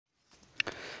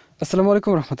আসসালামু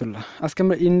আলাইকুম রহমতুল্লাহ। আজকে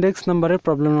আমরা ইন্ডেক্স নাম্বারের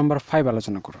প্রবলেম নাম্বার 5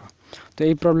 আলোচনা করব। তো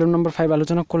এই প্রবলেম নাম্বার 5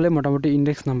 আলোচনা করলে মোটামুটি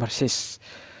ইন্ডেক্স নাম্বার শেষ।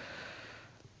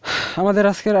 আমাদের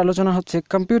আজকের আলোচনা হচ্ছে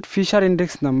compute fisher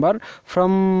index number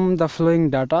from the following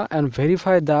data and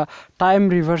verify the time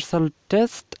reversal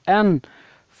test and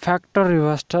factor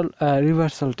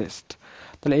reversal test.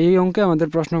 তাহলে এই অঙ্কে আমাদের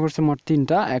প্রশ্ন করছে মোট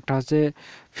 3টা। একটা হচ্ছে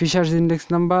ফিশার্স ইন্ডেক্স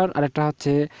নাম্বার, আর একটা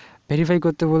হচ্ছে ভেরিফাই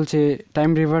করতে বলছে টাইম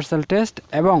রিভার্সাল টেস্ট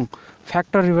এবং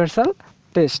ফ্যাক্টর রিভার্সাল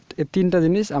টেস্ট। এই 3টা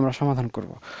জিনিস আমরা সমাধান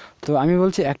করব। তো আমি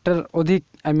বলছি একটার অধিক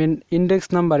ইন্ডেক্স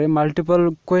নাম্বারে মাল্টিপল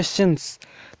কোয়েশ্চেন্স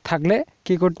থাকলে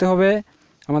কি করতে হবে,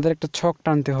 আমাদের একটা ছক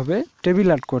টানতে হবে, টেবিল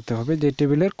আর্ট করতে হবে, যে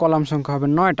টেবিলের কলাম সংখ্যা হবে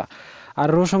 9টা, আর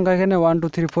রো সংখ্যা এখানে 1 2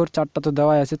 3 4 4টা তো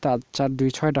দেওয়াই আছে, তার 4 2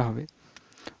 6টা হবে।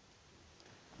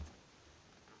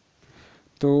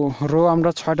 তো রো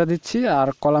আমরা 6টা দিচ্ছি আর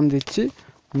কলাম দিচ্ছি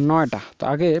 9টা। তো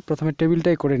আগে প্রথমে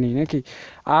টেবিলটাই করে নিই নাকি।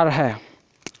 আর হ্যাঁ,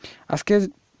 আজকে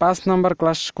 5 নাম্বার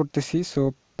ক্লাস করতেছি, সো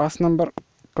 5 নাম্বার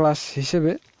ক্লাস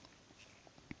হিসেবে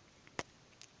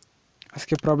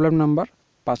আজকে প্রবলেম নাম্বার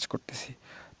 5 করতেছি।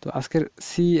 তো আজকের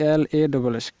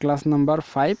CLASS ক্লাস নাম্বার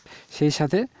 5, সেই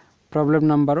সাথে প্রবলেম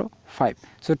নাম্বারও 5।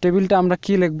 সো টেবিলটা আমরা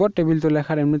কি লিখবো, টেবিল তো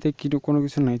লেখার এমনিতে কোনো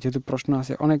কিছু নাই, যেহেতু প্রশ্ন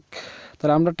আছে অনেক।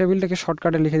 তাহলে আমরা টেবিলটাকে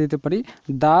শর্টকাটে লিখে দিতে পারি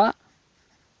the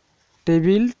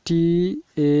table,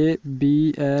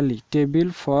 TABLE, table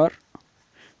for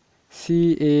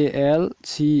CALCULATION,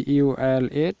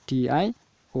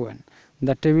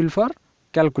 the table for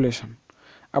calculation.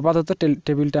 আপাতত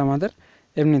টেবিলটা আমাদের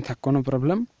এমনি থাক, কোনো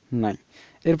প্রবলেম নাই।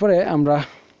 এরপরে আমরা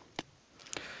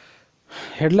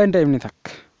হেডলাইনটা এমনি থাক,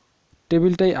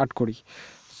 টেবিলটাই আর্ট করি।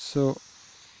 সো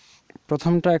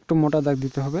প্রথমটা একটু মোটা দাগ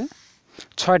দিতে হবে,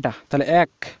 6টা। তাহলে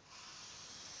 1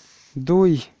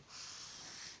 2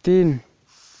 3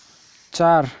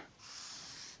 4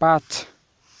 5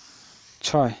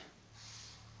 6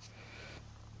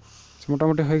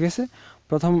 মোটামুটি হয়ে গেছে।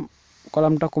 প্রথম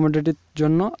কলামটা কমোডিটির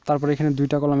জন্য, তারপরে এখানে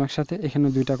 2টা কলাম একসাথে, এখানে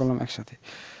 2টা কলাম একসাথে।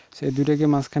 সেই দুইটাকে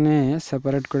মাঝখানে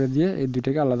সেপারেট করে দিয়ে এই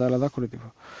দুইটাকে আলাদা আলাদা করে দেব।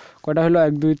 কয়টা হলো?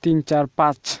 1 2 3 4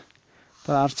 5,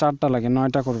 তার আর 4টা লাগে,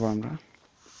 9টা করবো আমরা।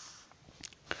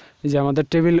 এই যে আমাদের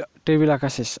টেবিল আঁকা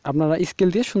শেষ। আপনারা স্কেল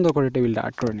দিয়ে সুন্দর করে টেবিলটা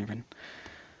আর্ট করে নেবেন।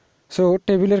 সো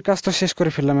টেবিলের কাজ তো শেষ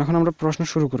করে ফেললাম, এখন আমরা প্রশ্ন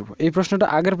শুরু করব। এই প্রশ্নটা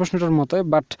আগের প্রশ্নটার মতোই,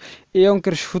 বাট এই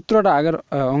অঙ্কের সূত্রটা আগের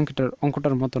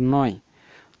অঙ্কটার মতো নয়।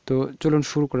 তো চলুন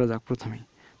শুরু করা যাক প্রথমেই।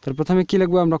 তার প্রথমে কি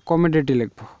লিখবো আমরা? কমোডিটি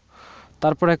লিখবো।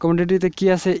 তারপরে কমোডিটিতে কি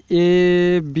আছে?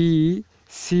 ABCD।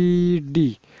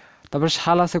 তারপরে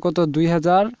সাল আছে কত?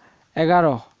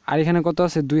 2011। আর এখানে কত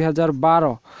আছে?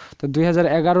 2012। তো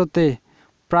 2011তে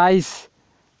প্রাইস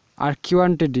আর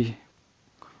কোয়ান্টিটি,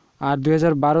 আর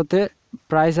 2012তে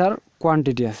প্রাইস আর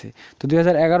কোয়ান্টিটি আছে। তো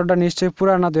 2011টা নিশ্চয়ই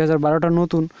পুরানা, 2012টা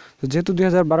নতুন। তো যেহেতু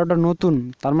 2012টা নতুন,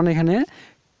 তার মানে এখানে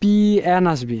PN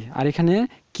আসবে আর এখানে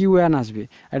QN আসবে।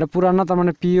 এটা পুরানা, তার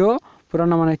মানে PO,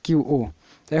 পুরানা মানে QO।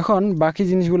 তো এখন বাকি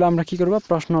জিনিসগুলো আমরা কি করব?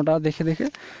 প্রশ্নটা দেখে দেখে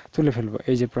তুলে ফেলবো।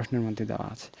 এই যে প্রশ্নের মধ্যে দেওয়া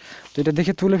আছে, তো এটা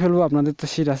দেখে তুলে ফেলবো। আপনাদের তো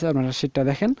শিট আছে, আপনারা শিটটা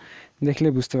দেখেন, দেখলে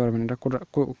বুঝতে পারবেন এটা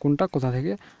কোনটা কোথা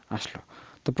থেকে আসলো।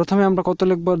 তো প্রথমে আমরা কত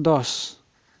লিখব? 10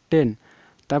 10,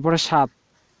 তারপরে 7,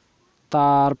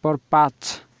 তারপর 5,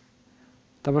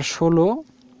 তারপর 16,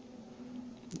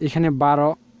 এখানে 12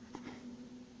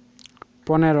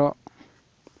 15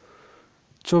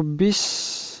 24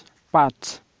 5,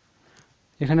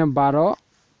 এখানে 12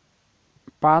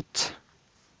 5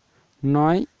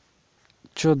 9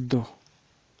 14,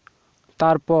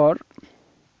 তারপর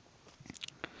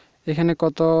এখানে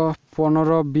কত?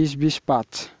 15 20 20 5,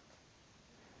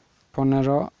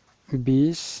 15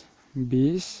 20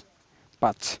 20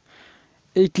 5।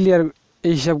 এই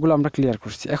হিসাবগুলো আমরা ক্লিয়ার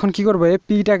করছি। এখন কি করবো? এই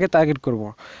পিটাকে টার্গেট করব,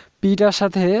 পিটার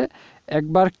সাথে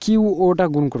একবার QOটা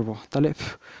গুণ করব। তাহলে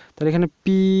এখানে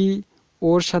পি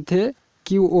ওর সাথে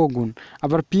QO গুণ,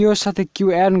 আবার POর সাথে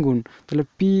QN গুণ, তাহলে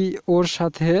POর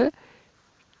সাথে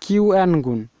QN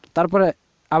গুণ। তারপরে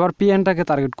আবার PNটাকে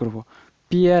টার্গেট করব,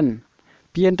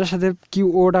 PNটার সাথে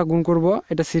QOটা গুণ করব,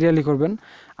 এটা সিরিয়ালি করবেন।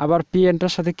 আবার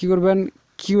PNটার সাথে কি করবেন?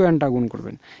 QNটা গুণ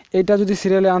করবেন। এইটা যদি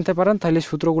সিরিয়ালে আনতে পারেন, তাহলে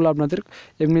সূত্রগুলো আপনাদের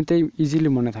এমনিতেই ইজিলি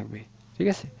মনে থাকবে। ঠিক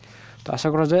আছে? তো আশা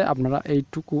করা যায় আপনারা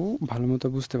এইটুকু ভালো মতো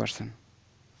বুঝতে পারছেন।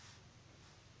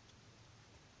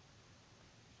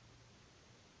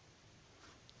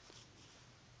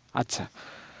 আচ্ছা,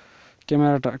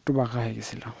 ক্যামেরাটা একটু বাঁকা হয়ে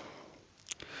গেছিল।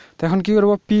 তো এখন কি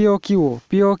করবো?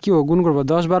 PO গুণ করবো।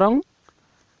 10 12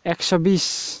 120,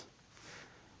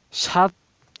 7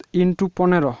 ×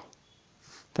 15,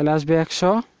 তাহলে আসবে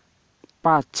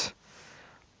 105,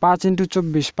 5 ×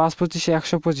 24, 5 25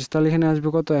 125, তাহলে এখানে আসবে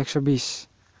কত? 120।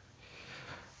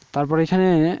 তারপর এখানে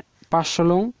 5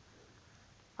 16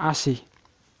 80।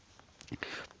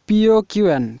 পিও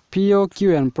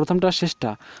কিউএন প্রথমটা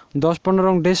শেষটা 10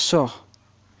 15 150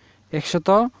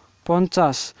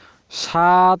 150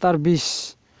 7 আর 20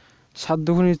 7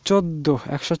 দুগুণে 14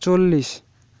 140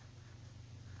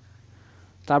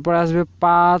 তারপরে আসবে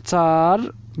 5 আর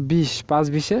 20 5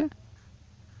 20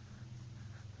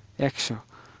 100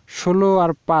 16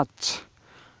 আর 5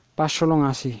 5 16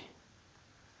 80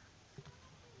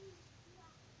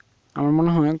 আমার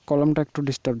মনে হয় কলমটা একটু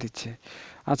ডিস্টার্ব দিচ্ছে।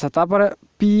 আচ্ছা তারপরে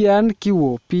পি এন কিউ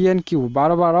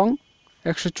 12 12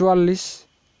 144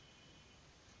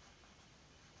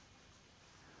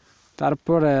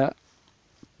 তারপরে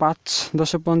 5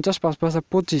 10 50 5 5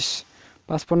 25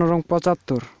 5 15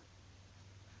 75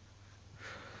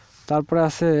 তারপরে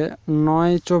আছে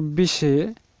 9 24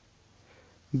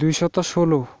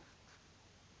 216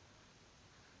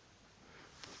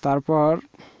 তারপর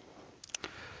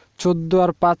 14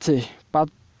 আর 5 5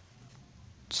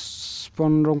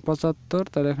 15 75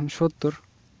 তাহলে এখন 70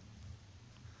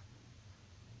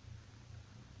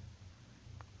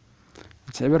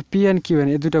 আচ্ছা এবার পি এন কিউ এন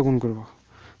এই দুইটা গুণ করব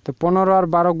তো 15 আর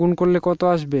 12 গুণ করলে কত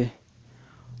আসবে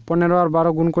 15 আর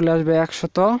 12 গুণ করলে আসবে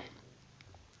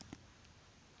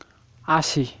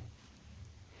 180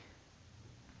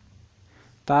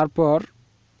 তারপর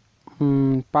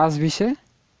 5 20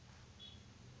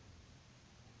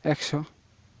 100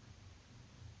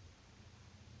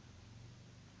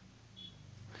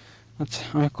 আচ্ছা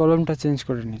আমি কলমটা চেঞ্জ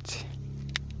করে নিচ্ছি।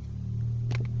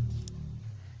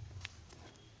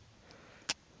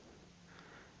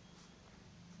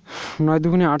 9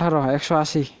 দুগুণে 18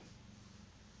 180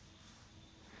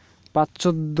 5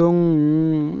 14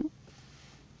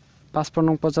 5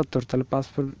 15 75 তাহলে 5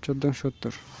 14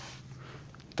 70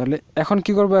 তাহলে এখন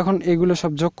কি করব এখন এগুলো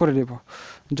সব যোগ করে দেব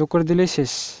যোগ করে দিলেই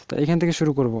শেষ। তো এখান থেকে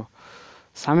শুরু করব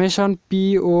সামেশন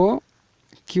পিও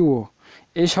কিউও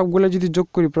এই সবগুলো যদি যোগ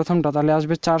করি প্রথমটা তাহলে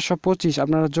আসবে 425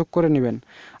 আপনারা যোগ করে নেবেন।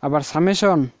 আবার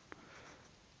সামেশন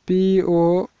পিও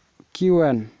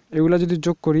কিউএন এগুলো যদি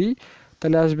যোগ করি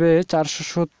তাহলে আসবে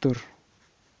 470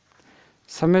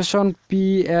 সামেশন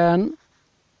পিএন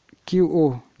কিউও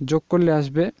যোগ করলে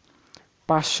আসবে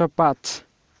 505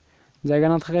 জায়গা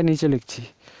না থাকায় নিচে লিখছি।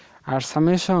 আর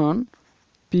সামেশন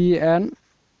পিএন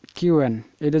কিউএন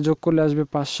এটা যোগ করলে আসবে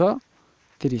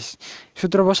 530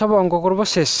 সূত্র বসাবো অঙ্ক করব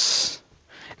শেষ।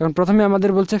 এখন প্রথমে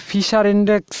আমাদের বলছে ফিশার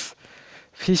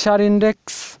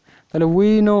ইন্ডেক্স তাহলে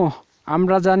উই নো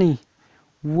আমরা জানি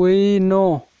উই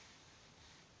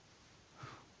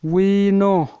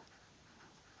নো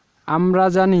আমরা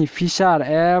জানি fisher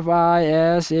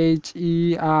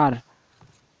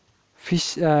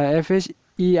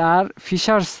FISHER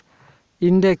fishers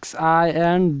index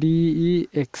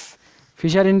INDEX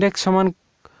fisher index সমান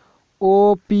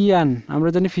OPN আমরা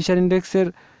জানি ফিশার ইন্ডেক্সের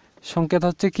সংকেত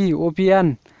হচ্ছে কি OPN।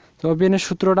 তো ওপিএনের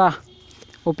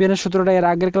সূত্রটা এর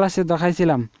আগের ক্লাসে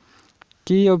দেখাইছিলাম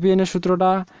কি ওপিএনের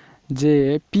সূত্রটা যে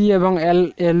পি এবং এল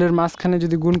এর মাঝখানে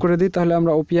যদি গুণ করে দিই তাহলে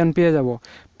আমরা ওপিএন পেয়ে যাব।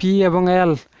 পি এবং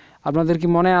এল আপনাদের কি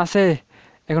মনে আছে?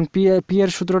 এখন পি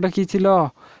এর সূত্রটা কি ছিল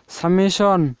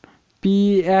সামেশন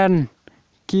পিএন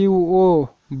কিউও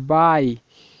বাই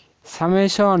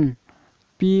সামেশন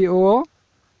পিও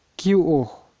কিউও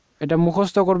এটা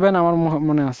মুখস্থ করবেন আমার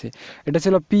মনে আছে এটা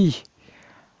ছিল পি।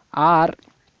 আর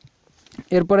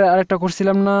এরপরে আরেকটা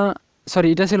করছিলাম না সরি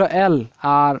এটা ছিল এল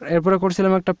আর এরপরে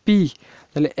করছিলাম একটা পি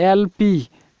তাহলে এল পি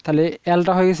তাহলে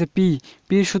এলটা হয়ে গেছে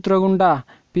পির সূত্র কোনটা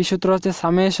পি সূত্র হচ্ছে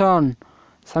summation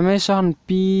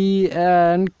P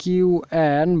N Q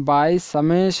N by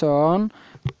summation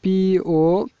PO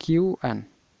Q N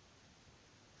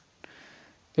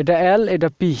এটা এল এটা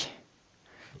পি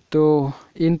তো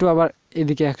ইনটু আবার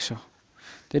এদিকে 100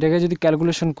 তো এটাকে যদি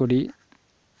ক্যালকুলেশন করি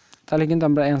তাহলে কিন্তু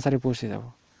আমরা অ্যান্সারে পৌঁছে যাব।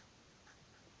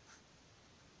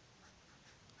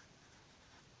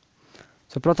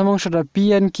 তো প্রথম অংশটা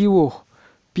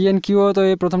পিএনকিউও তো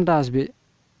এই প্রথমটা আসবে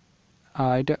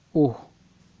এটা ও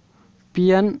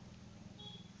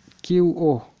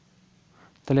পিএনকিউও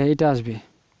তাহলে এটা আসবে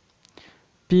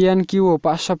পিএনকিউও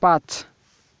 505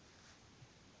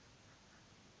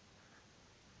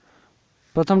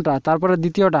 প্রথমটা তারপরে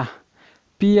দ্বিতীয়টা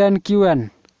পিএনকিউএন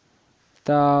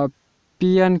তা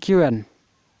পিএনকিউএন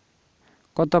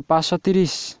কত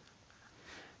 530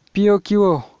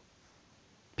 পিওকিউও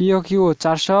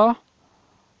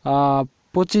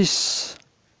 425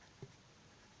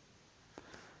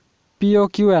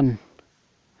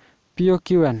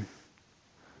 পিওকিউএন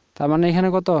তার মানে এখানে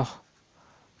কত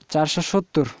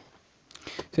 470।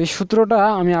 তো এই সূত্রটা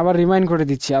আমি আবার রিমাইন্ড করে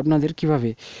দিচ্ছি আপনাদের কিভাবে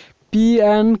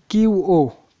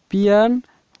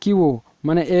পিএনকিউও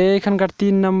মানে এখানকার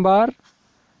 3 নাম্বার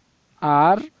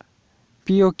আর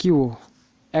পিওকিউও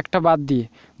একটা বাদ দিয়ে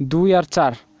 2 আর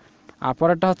 4 আর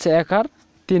পরেরটা হচ্ছে 1 আর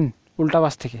 3 উল্টা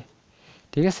পাশ থেকে,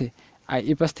 ঠিক আছে, আর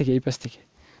এই পাশ থেকে এই পাশ থেকে।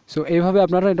 সো এইভাবে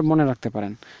আপনারা এটা মনে রাখতে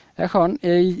পারেন। এখন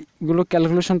এইগুলো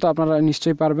ক্যালকুলেশন তো আপনারা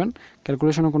নিশ্চয়ই পারবেন,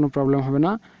 ক্যালকুলেশনে কোনো প্রবলেম হবে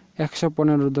না।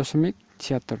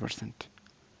 115.76%,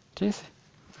 ঠিক আছে।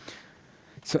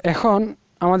 সো এখন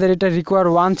আমাদের এটা রিকোয়ার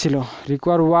 1 ছিল,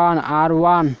 রিকোয়ার 1 আর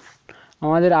 1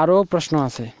 আমাদের আরও প্রশ্ন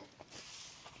আছে।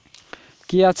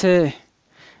 কি আছে?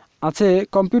 আছে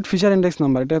কম্পিউট ফিচার ইন্ডেক্স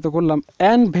নাম্বার, এটা তো করলাম।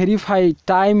 And verify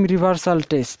time reversal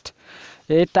test.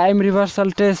 এই টাইম রিভার্সাল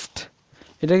টেস্ট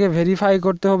এটাকে ভেরিফাই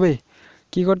করতে হবে।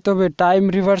 কি করতে হবে? টাইম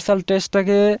রিভার্সাল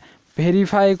টেস্টটাকে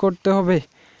ভেরিফাই করতে হবে।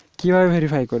 কিভাবে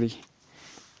ভেরিফাই করি?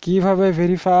 কিভাবে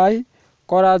ভেরিফাই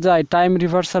করা যায় time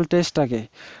reversal টেস্টটাকে?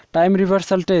 Time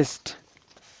reversal test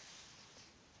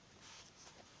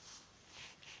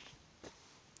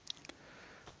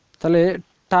তাহলে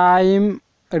টাইম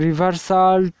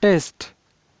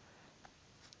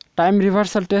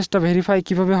রিভার্সাল টেস্টটা ভেরিফাই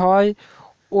কিভাবে হয়?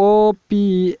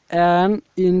 OPN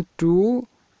ইন্টু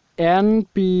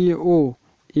NPO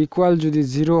ইকুয়াল যদি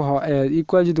 0 হয়,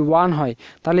 ইকুয়াল যদি 1 হয়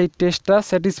তাহলে এই টেস্টটা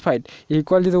স্যাটিসফাইড।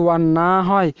 ইকুয়াল যদি 1 না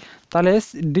হয় তাহলে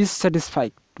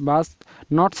ডিসস্যাটিসফাইড বা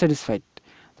নট স্যাটিসফাইড।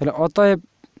 তাহলে অতএব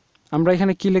আমরা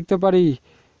এখানে কি লিখতে পারি?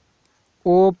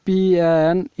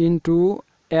 OPN ইন্টু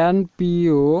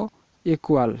NPO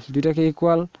ইকুয়াল, দুইটাকে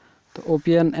ইকুয়াল। তো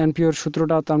OPN NPOর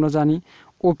সূত্রটা তো আমরা জানি।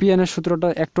 OPN এর সূত্রটা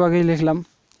একটু আগেই লিখলাম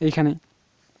এইখানে,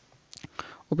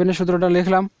 OPN এর সূত্রটা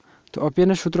লিখলাম। তো OPN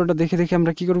এর সূত্রটা দেখে দেখে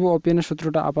আমরা কি করব? OPN এর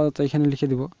সূত্রটা আপাতত এখানে লিখে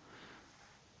দিব।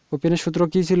 OPN এর সূত্র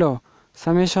কি ছিল?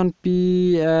 Summation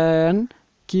PN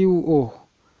QO,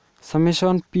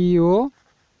 summation PO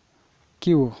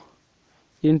QO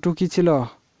into কি ছিল?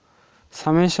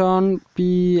 Summation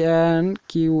PN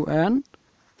QN,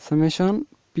 summation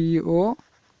PO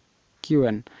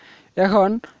QN। এখন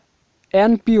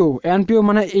NPO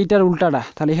মানে এইটার উল্টাটা,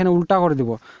 তাহলে এখানে উল্টা করে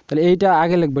দেব। তাহলে এইটা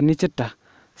আগে লিখব, নিচেরটা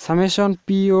সামেশন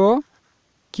PO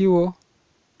QO।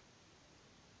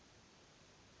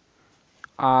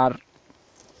 আর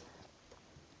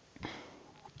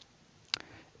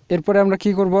এরপরে আমরা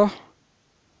কি করব?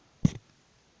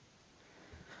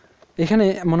 এখানে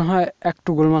মনে হয় একটু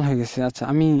গোলমাল হয়ে গেছে। আচ্ছা,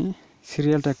 আমি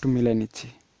সিরিয়ালটা একটু মিলাই নিচ্ছি।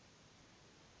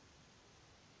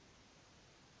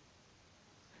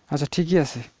 আচ্ছা, ঠিকই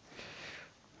আছে।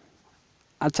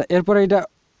 আচ্ছা, এরপরে এটা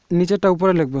নিচেরটা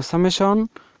উপরে লিখব, সামেশন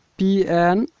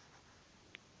PN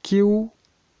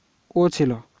QO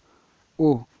ছিল ও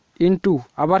ইন্টু,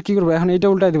 আবার কি করবো? এখন এইটা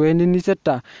উল্টাই দেবো, এই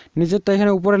নিচেরটা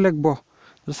এখানে উপরে লিখব,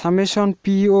 সামেশন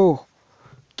PO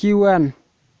QN।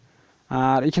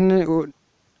 আর এখানে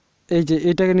এই যে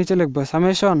এইটাকে নিচে লিখব,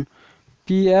 সামেশন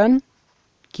PN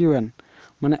QN,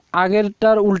 মানে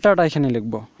আগেরটার উল্টাটা এখানে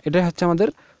লিখব। এটাই হচ্ছে আমাদের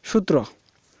সূত্র।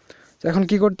 এখন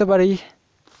কি করতে পারি?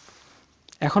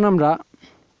 এখন আমরা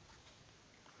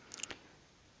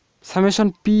সামেশন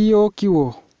PO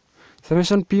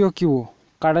QO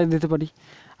কাটাই দিতে পারি।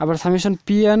 আবার সামেশন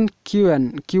PN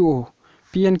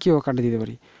QO কাটে দিতে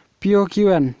পারি। PO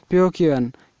QN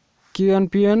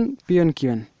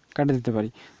কাটে দিতে পারি।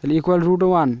 তাহলে ইকুয়াল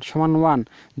 √1 সমান 1।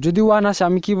 যদি 1 আসে,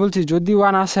 আমি কি বলছি? যদি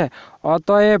 1 আসে,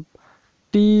 অতএব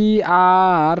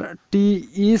TRT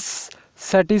is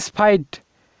satisfied,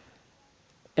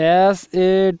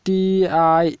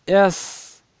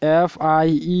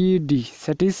 SATISFIED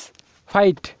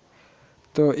satisfied.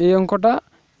 তো এই অঙ্কটা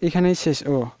এখানেই শেষ।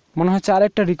 মনে হচ্ছে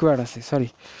আরেকটা রিকোয়ার আছে, সরি,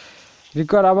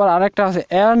 রিকোয়ার আবার আরেকটা আছে।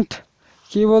 অ্যান্ড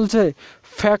কি বলছে?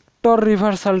 ফ্যাক্টর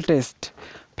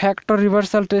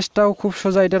রিভার্সাল টেস্টটাও খুব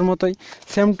সোজা, এটার মতোই,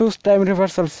 সেম টু টাইম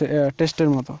রিভার্সাল টেস্টের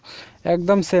মতো,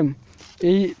 একদম সেম।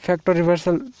 এই ফ্যাক্টর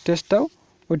রিভার্সাল টেস্টটাও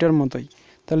ওইটার মতোই।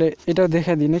 তাহলে এটাও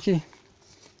দেখে দিই নাকি?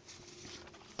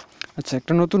 আচ্ছা,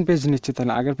 একটা নতুন পেজ নিচ্ছি,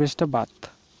 তাহলে আগের পেজটা বাদ।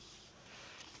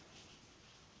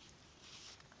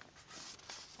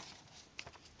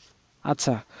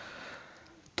 আচ্ছা,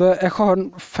 তো এখন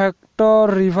factor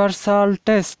reversal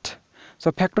test. So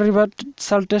factor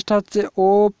reversal টেস্টটা হচ্ছে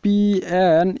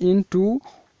OPN ইন্টু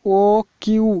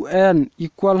OQN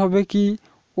ইকুয়াল হবে কি?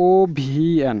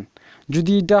 OVN।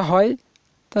 যদি এটা হয়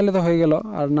তাহলে তো হয়ে গেল,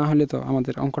 আর না হলে তো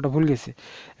আমাদের অঙ্কটা ভুল গেছে।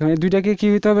 এখন এই দুইটাকে কি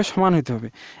হইতে হবে? সমান হইতে হবে।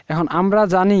 এখন আমরা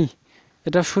জানি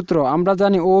এটা সূত্র, আমরা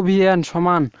জানি OVN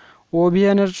সমান,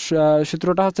 OVN এর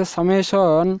সূত্রটা হচ্ছে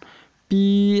summation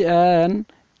PN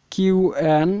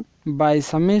QN by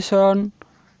summation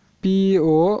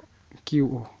PO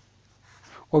QO।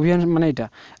 OVN মানে এটা।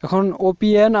 এখন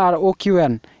OPN আর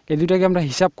OQN এই দুইটাকে আমরা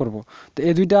হিসাব করব। তো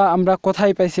এই দুইটা আমরা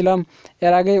কোথায় পাইছিলাম?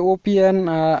 এর আগে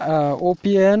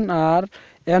OPN আর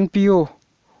NPO,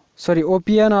 সরি,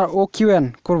 OPN আর OQN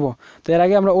করব। তো এর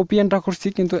আগে আমরা OPNটা করছি,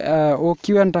 কিন্তু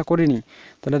OQNটা করিনি।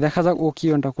 তাহলে দেখা যাক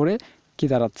OQNটা করে কি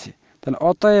দাঁড়াচ্ছে। তাহলে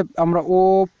অতএব আমরা O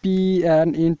P N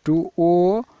into O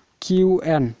Q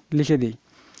N লিখে দিই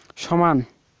সমান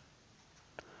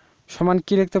সমান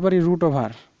কি লিখতে পারি রুট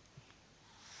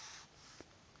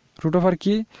ওভার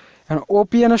কি এখন ও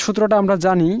পি এন এর সূত্রটা আমরা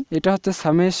জানি এটা হচ্ছে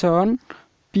সামেশন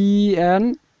পি এন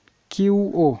কিউ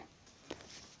ও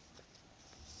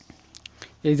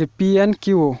এই যে পি এন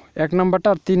কিউ ও 1 নাম্বারটা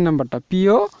আর 3 নাম্বারটা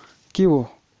পিও কিউ ও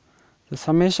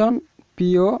সামেশন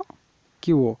পিও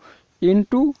কিউ ও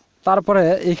ইন্টু তারপরে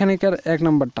এখানেকার 1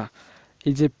 নাম্বারটা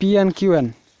এই যে পি এন কিউ এন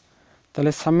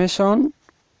তাহলে summation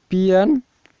P N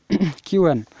Q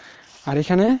N আর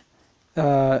এখানে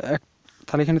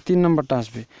তাহলে এখানে 3 নাম্বারটা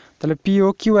আসবে তাহলে পিও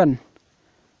কিউ এন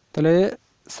তাহলে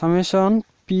সামেশন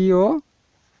পিও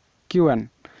কিউ এন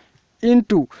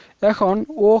ইন্টু এখন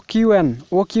ও কিউ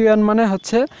এন মানে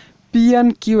হচ্ছে পি এন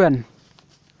কিউ এন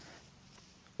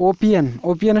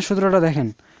ওপিএন এর সূত্রটা দেখেন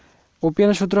ওপিএন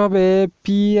এর সূত্র হবে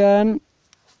P N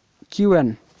Q N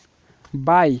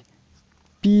by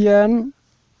P N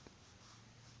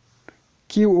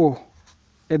Q ও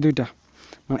এই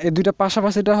দুইটা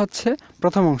পাশাপাশিটা হচ্ছে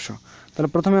প্রথম অংশ তাহলে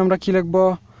প্রথমে আমরা কি লিখব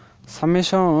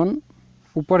সামেশন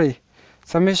উপরে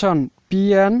summation P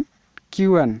N Q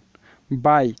N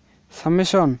by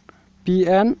summation P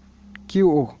N Q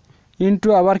O into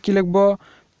আবার কি লিখব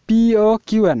পিও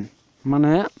কিউ এন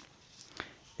মানে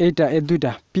এইটা এই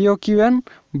দুইটা পিও Q N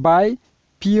by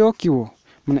PO Q ও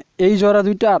মানে এই জোড়া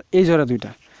দুইটা আর এই জোড়া দুইটা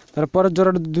তারপরের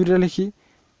জোড়া দুইটা লিখি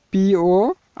পিও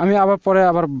আমি পরে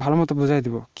আবার ভালো মতো বোঝাই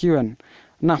দিব কিউ এন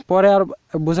না পরে আর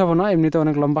বোঝাবো না এমনিতে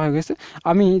অনেক লম্বা হয়ে গেছে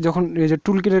আমি যখন এই যে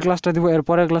টুলকিটের ক্লাসটা দিব এর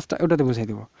পরের ক্লাসটা ওটাতে বুঝাই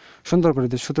দিব সুন্দর করে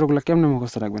দিয়ে সূত্রগুলো কেমনে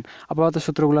মুখস্থ রাখবেন আপাতত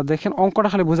সূত্রগুলো দেখেন অঙ্কটা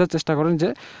খালি বোঝার চেষ্টা করেন যে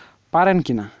পারেন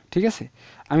কি না ঠিক আছে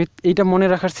আমি এইটা মনে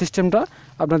রাখার সিস্টেমটা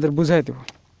আপনাদের বুঝাই দেব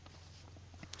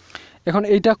এখন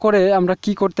এইটা করে আমরা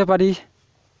কি করতে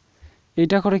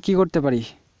পারি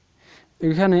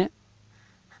এখানে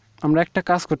আমরা একটা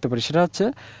কাজ করতে পারি সেটা হচ্ছে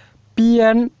পি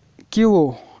এন কিউ ও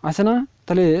আছে না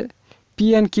তাহলে পি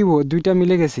এন কিউ ও দুইটা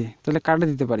মিলে গেছে তাহলে কাটে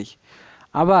দিতে পারি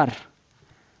আবার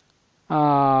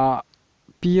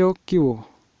পিও কিউ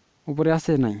উপরে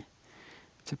আছে নাই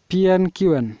আচ্ছা পি এন কিউ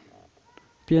এন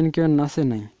আছে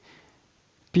নাই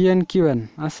পি এন কিউ এন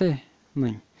আছে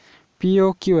নাই পিও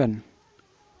কিউ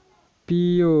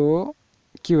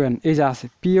এন এই যে আছে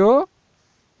পিও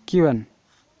কিউ এন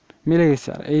মিলে গেছে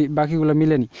আর এই বাকিগুলো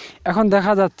মিলেনি এখন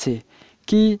দেখা যাচ্ছে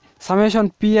কি summation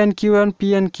P N Q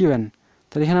N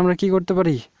তাহলে এখানে আমরা কি করতে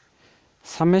পারি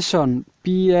summation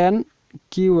P N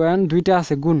Q N দুইটা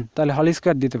আছে গুণ তাহলে হোল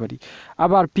স্কয়ার দিতে পারি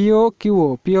আবার পিও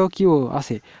কিউ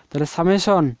আছে তাহলে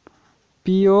সামেশন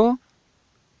পিও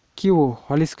কিউ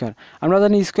হোল স্কয়ার আমরা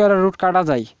জানি স্কয়ার আর রুট কাটা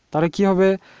যায় তাহলে কি হবে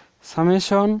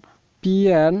summation P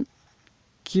N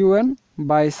Q N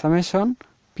by summation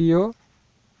PO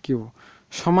Q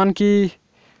সমান কি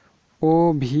ও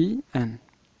ভি এন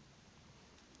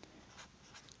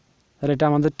তাহলে এটা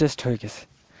আমাদের টেস্ট হয়ে গেছে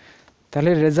তাহলে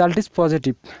result is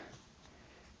positive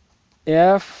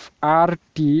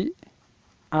FRTRESULT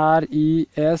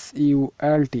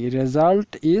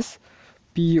result is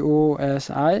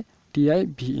POSITIVE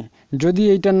যদি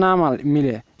এইটা না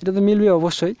মিলে এটা তো মিলবে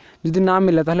অবশ্যই যদি না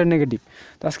মিলে তাহলে নেগেটিভ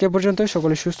তো আজকে পর্যন্ত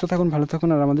সকলে সুস্থ থাকুন ভালো থাকুন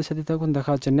আর আমাদের সাথে থাকুন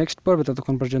দেখা হচ্ছে নেক্সট পর্বে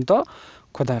ততক্ষণ পর্যন্ত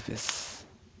খোদা হাফেজ